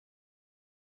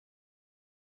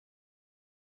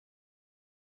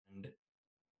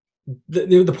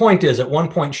the point is, at one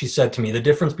point she said to me, the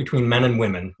difference between men and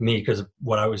women, me, because of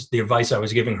the advice I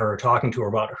was giving her, talking to her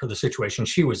about the situation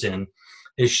she was in,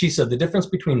 is she said the difference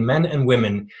between men and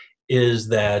women is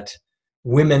that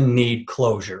women need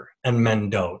closure and men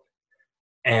don't.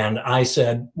 And I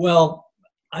said, well,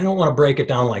 I don't want to break it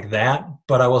down like that,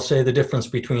 but I will say the difference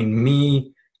between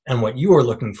me and what you are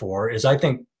looking for is I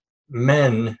think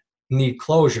men need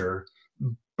closure,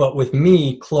 but with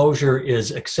me, closure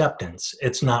is acceptance.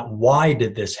 It's not why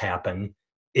did this happen,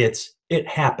 it's it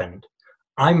happened.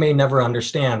 I may never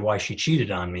understand why she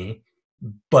cheated on me,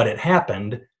 but it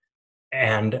happened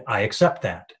and I accept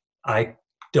that. I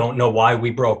don't know why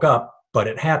we broke up, but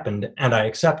it happened and I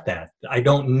accept that. I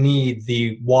don't need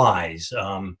the whys.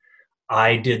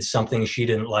 I did something she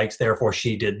didn't like, therefore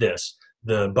she did this.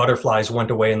 The butterflies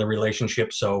went away in the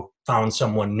relationship, so found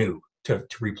someone new to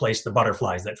replace the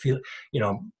butterflies that feel, you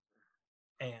know.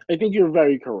 And I think you're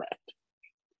very correct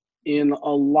in a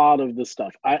lot of the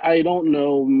stuff. I don't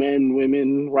know men,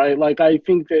 women, right? Like, I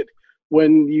think that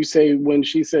when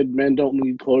she said men don't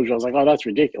need closure, I was like, oh, that's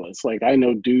ridiculous. Like, I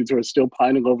know dudes who are still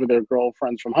pining over their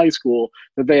girlfriends from high school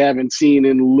that they haven't seen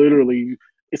in literally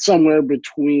somewhere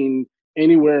between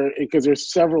anywhere, because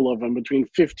there's several of them, between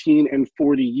 15 and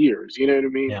 40 years. You know what I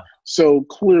mean? yeah, So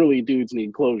clearly dudes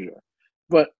need closure.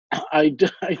 But I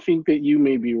think that you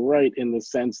may be right in the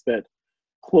sense that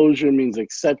closure means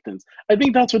acceptance. I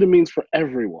think that's what it means for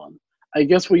everyone. I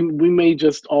guess we may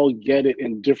just all get it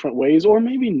in different ways, or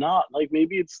maybe not. Like,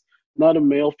 maybe it's not a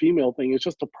male female thing. It's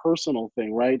just a personal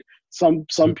thing, right? Some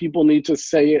people need to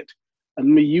say it,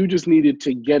 and you just needed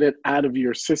to get it out of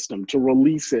your system, to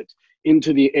release it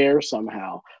into the air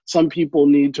somehow. Some people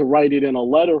need to write it in a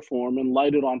letter form and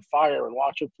light it on fire and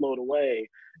watch it float away.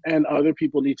 And other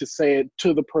people need to say it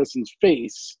to the person's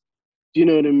face. Do you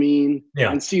know what I mean?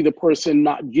 yeah. And see the person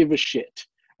not give a shit,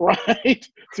 right?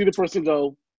 See the person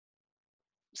go,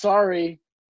 sorry,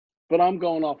 but I'm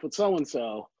going off with so and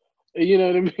so. You know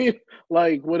what I mean?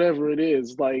 Like, whatever it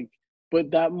is, like, but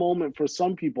that moment for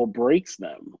some people breaks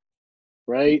them,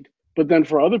 right? But then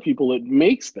for other people, it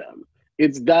makes them.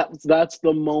 That's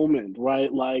the moment,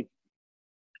 right? Like,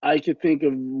 I could think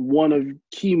of one of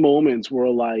key moments where,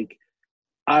 like,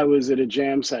 I was at a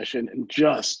jam session and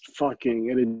just fucking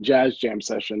at a jazz jam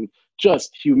session, just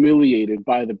humiliated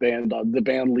by the band. The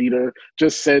band leader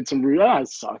just said some real, I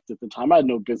sucked at the time. I had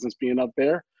no business being up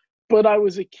there, but I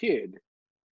was a kid.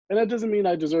 And that doesn't mean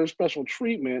I deserve special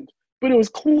treatment, but it was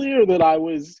clear that I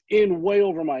was in way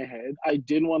over my head. I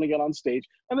didn't want to get on stage.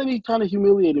 And then he kind of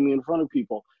humiliated me in front of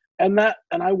people. And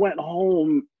I went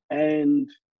home, and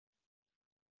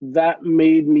that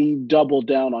made me double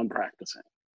down on practicing.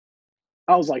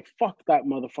 I was like, fuck that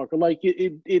motherfucker. Like,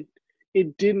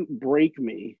 it didn't break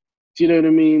me. Do you know what I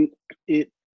mean?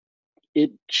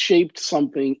 It shaped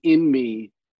something in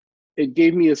me. It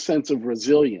gave me a sense of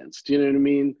resilience. Do you know what I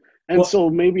mean? And Well, so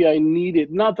maybe I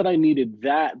needed, not that I needed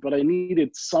that, but I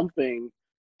needed something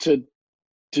to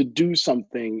do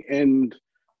something.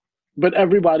 But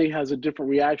everybody has a different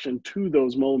reaction to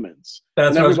those moments.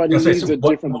 that's And what I was everybody going to say. needs So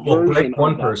a different version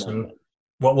of that moment.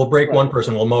 what will break one Right.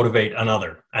 person will motivate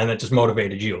another, and that just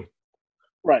motivated you.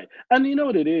 Right. And you know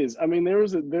what it is? I mean,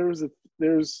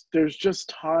 there's just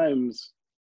times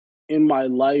in my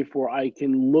life where I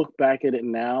can look back at it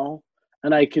now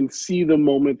and I can see the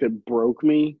moment that broke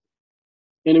me.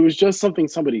 And it was just something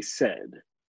somebody said.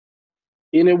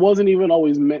 And it wasn't even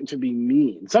always meant to be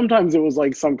mean. Sometimes it was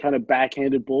like some kind of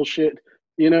backhanded bullshit,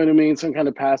 you know what I mean? Some kind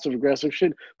of passive aggressive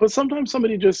shit. But sometimes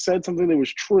somebody just said something that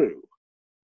was true.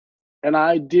 And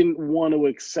I didn't want to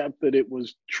accept that it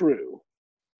was true.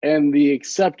 And the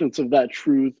acceptance of that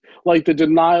truth, like the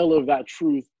denial of that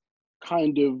truth,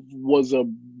 kind of was a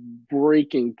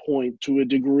breaking point to a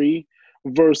degree,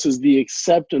 versus the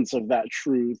acceptance of that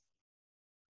truth,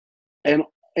 and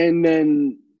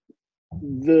then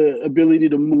the ability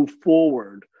to move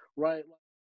forward, right?